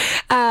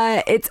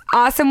 It's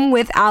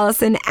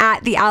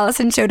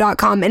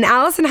awesomewithallison@theallisonshow.com. And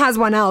Allison has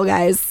one L,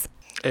 guys.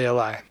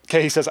 ALI.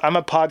 Okay, he says, I'm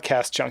a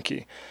podcast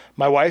junkie.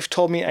 My wife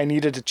told me I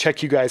needed to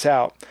check you guys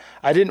out.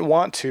 I didn't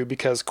want to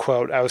because,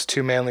 quote, I was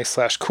too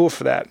manly/cool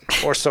for that,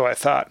 or so I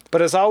thought.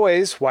 But as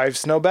always,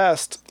 wives know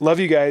best. Love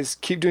you guys.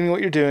 Keep doing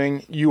what you're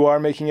doing. You are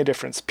making a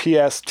difference.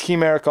 P.S.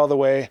 Team Eric all the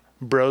way.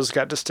 Bros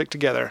got to stick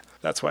together.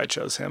 That's why I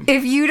chose him.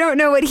 If you don't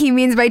know what he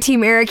means by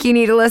Team Eric, you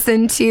need to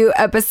listen to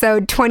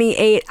episode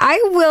 28. I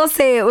will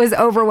say it was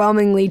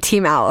overwhelmingly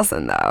Team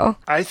Allison, though.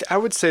 I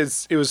would say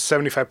it was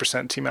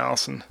 75% Team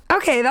Allison.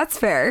 Okay, that's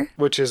fair.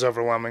 Which is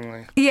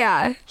overwhelmingly.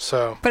 Yeah.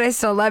 So. But I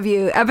still love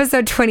you.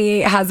 Episode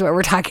 28 has what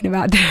we're talking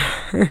about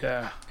there.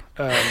 Yeah.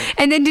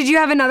 And then did you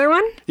have another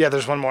one? Yeah,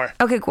 there's one more.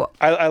 Okay, cool.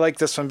 I like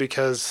this one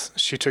because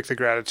she took the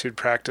gratitude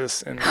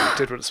practice and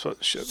did what it's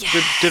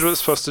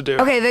supposed to do.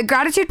 Okay, the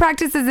gratitude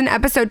practice is in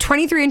episode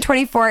 23 and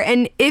 24.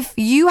 And if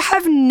you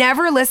have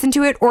never listened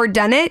to it or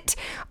done it,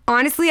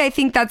 honestly, I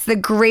think that's the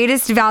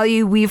greatest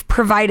value we've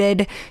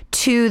provided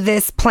to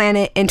this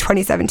planet in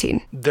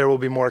 2017. There will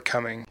be more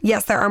coming.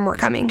 Yes, there are more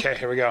coming. Okay,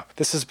 here we go.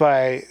 This is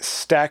by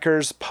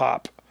Stackers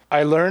Pop.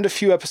 I learned a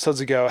few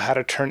episodes ago how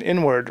to turn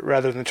inward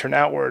rather than turn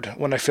outward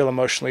when I feel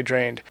emotionally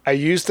drained. I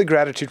used the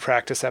gratitude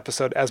practice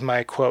episode as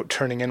my, quote,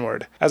 turning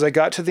inward. As I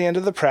got to the end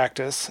of the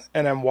practice,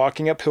 and I'm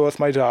walking uphill with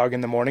my dog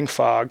in the morning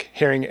fog,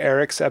 hearing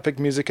Eric's epic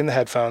music in the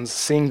headphones,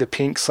 seeing the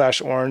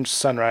pink/orange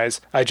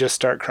sunrise, I just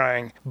start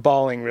crying.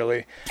 Bawling,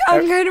 really.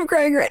 I'm kind of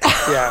crying right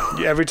now.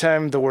 Yeah, every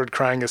time the word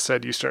crying is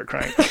said, you start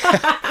crying.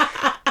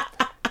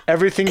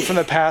 Everything from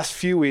the past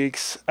few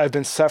weeks I've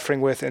been suffering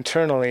with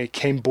internally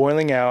came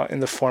boiling out in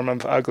the form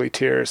of ugly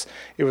tears.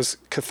 It was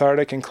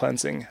cathartic and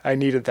cleansing. I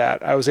needed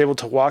that. I was able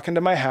to walk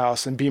into my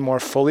house and be more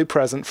fully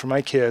present for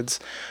my kids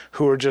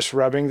who were just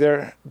rubbing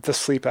the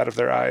sleep out of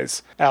their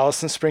eyes.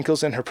 Allison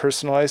sprinkles in her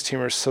personalized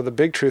humor so the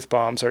big truth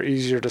bombs are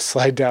easier to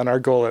slide down our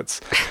gullets.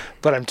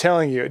 But I'm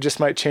telling you, it just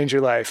might change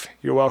your life.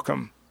 You're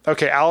welcome.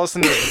 Okay,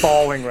 Allison is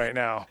bawling right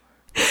now.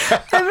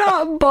 I'm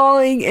not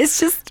bawling. It's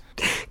just,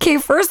 okay,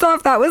 first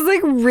off, that was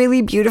like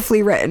really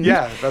beautifully written.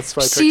 Yeah, that's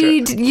why I She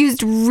picked it.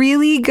 used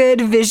really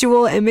good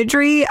visual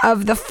imagery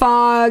of the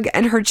fog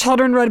and her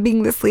children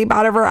rubbing the sleep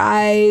out of her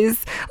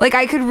eyes. Like,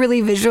 I could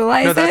really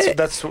visualize No, it.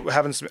 that's what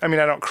happens. I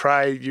mean, I don't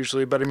cry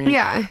usually, but I mean,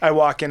 Yeah. I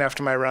walk in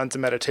after my runs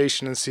and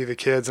meditation and see the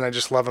kids, and I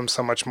just love them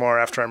so much more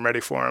after I'm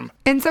ready for them.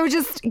 And so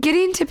just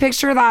getting to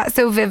picture that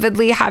so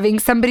vividly, having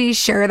somebody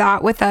share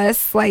that with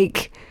us,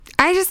 like,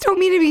 I just don't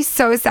mean to be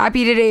so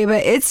sappy today,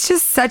 but it's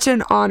just such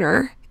an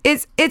honor.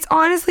 It's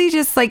honestly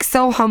just like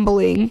so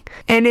humbling,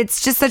 and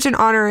it's just such an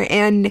honor,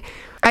 and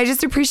I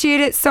just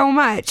appreciate it so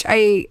much.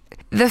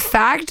 The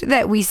fact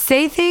that we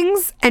say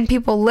things and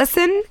people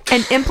listen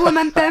and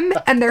implement them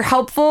and they're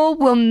helpful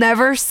will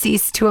never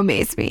cease to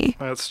amaze me.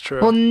 That's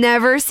true. Will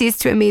never cease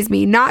to amaze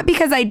me. Not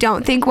because I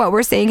don't think what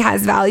we're saying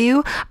has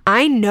value.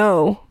 I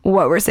know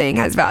what we're saying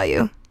has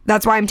value.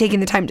 That's why I'm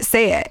taking the time to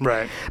say it.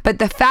 Right. But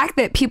the fact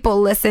that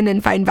people listen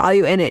and find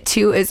value in it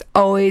too is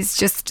always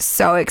just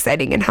so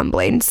exciting and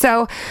humbling.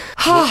 So,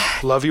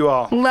 Love you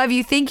all. love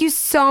you. Thank you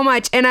so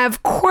much. And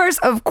of course,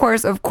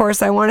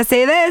 I want to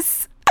say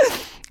this.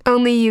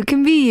 Only you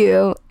can be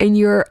you, and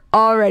you're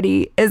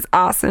already as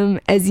awesome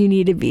as you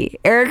need to be.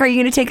 Eric, are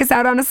you going to take us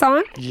out on a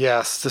song?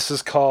 Yes, this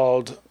is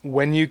called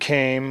When You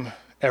Came,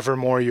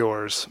 Evermore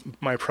Yours,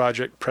 my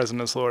project, Present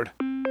as Lord.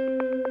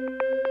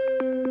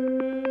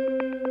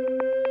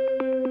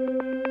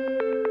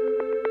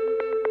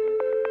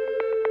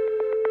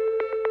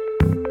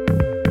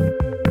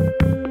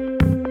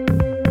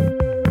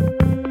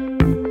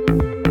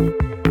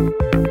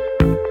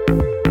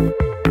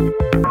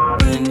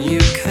 When you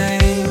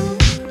came,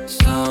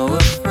 so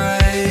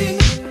afraid,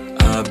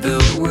 I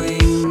built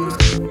wings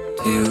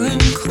to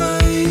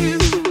enclave,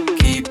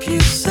 keep you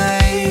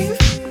safe,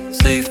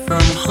 safe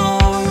from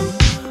harm.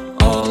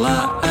 All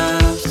I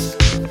ask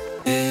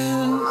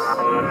is,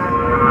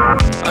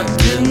 I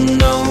didn't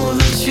know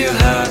that you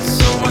had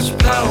so much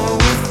power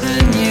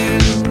within you,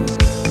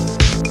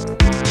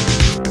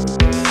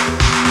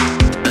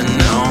 and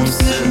now I'm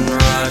sitting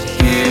right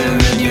here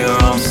in your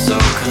arms, so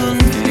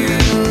confused.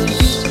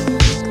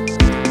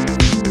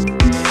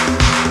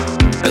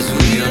 As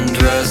we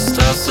undressed,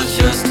 I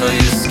suggest how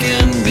your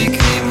skin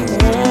became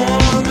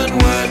warm and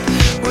wet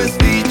with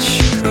each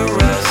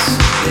caress.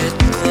 It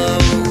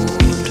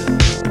glowed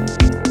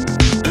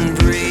and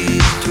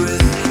breathed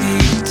with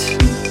heat.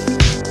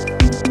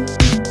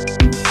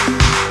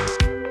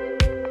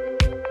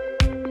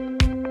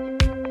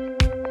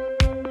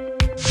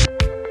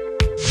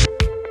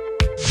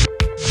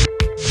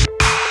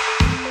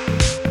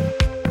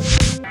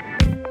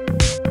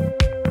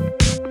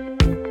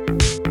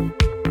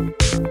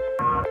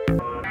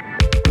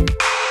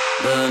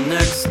 The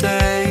next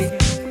day,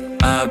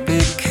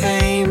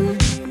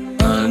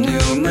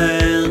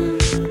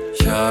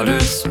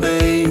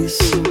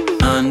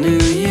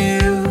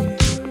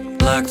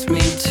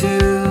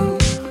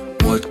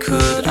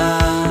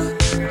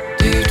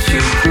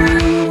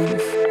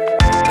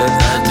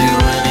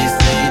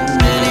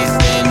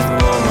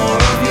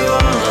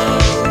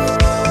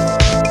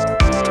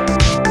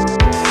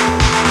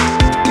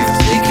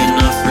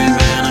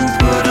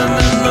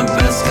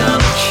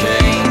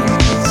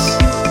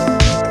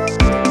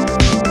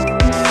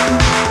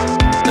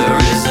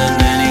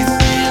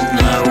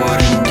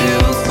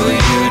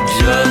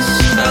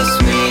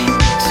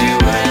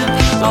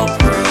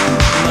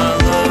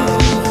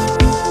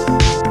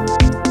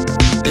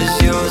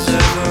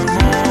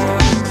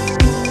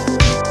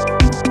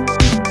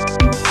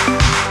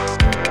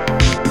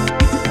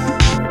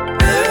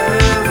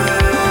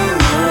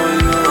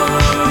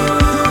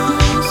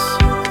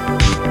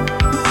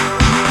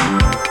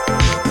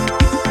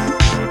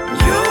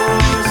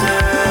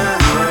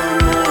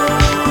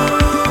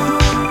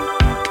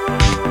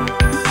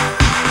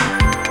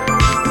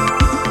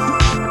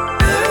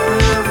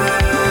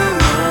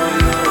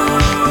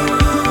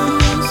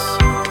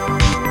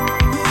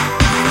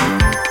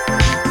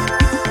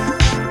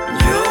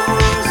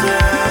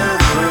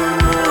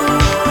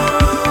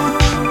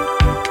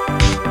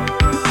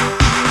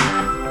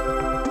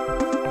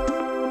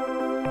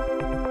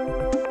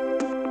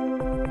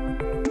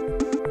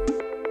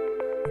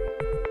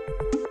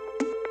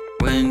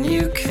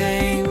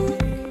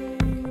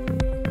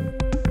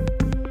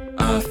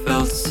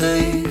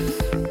 safe.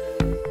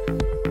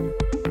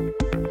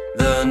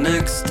 The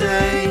next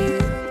day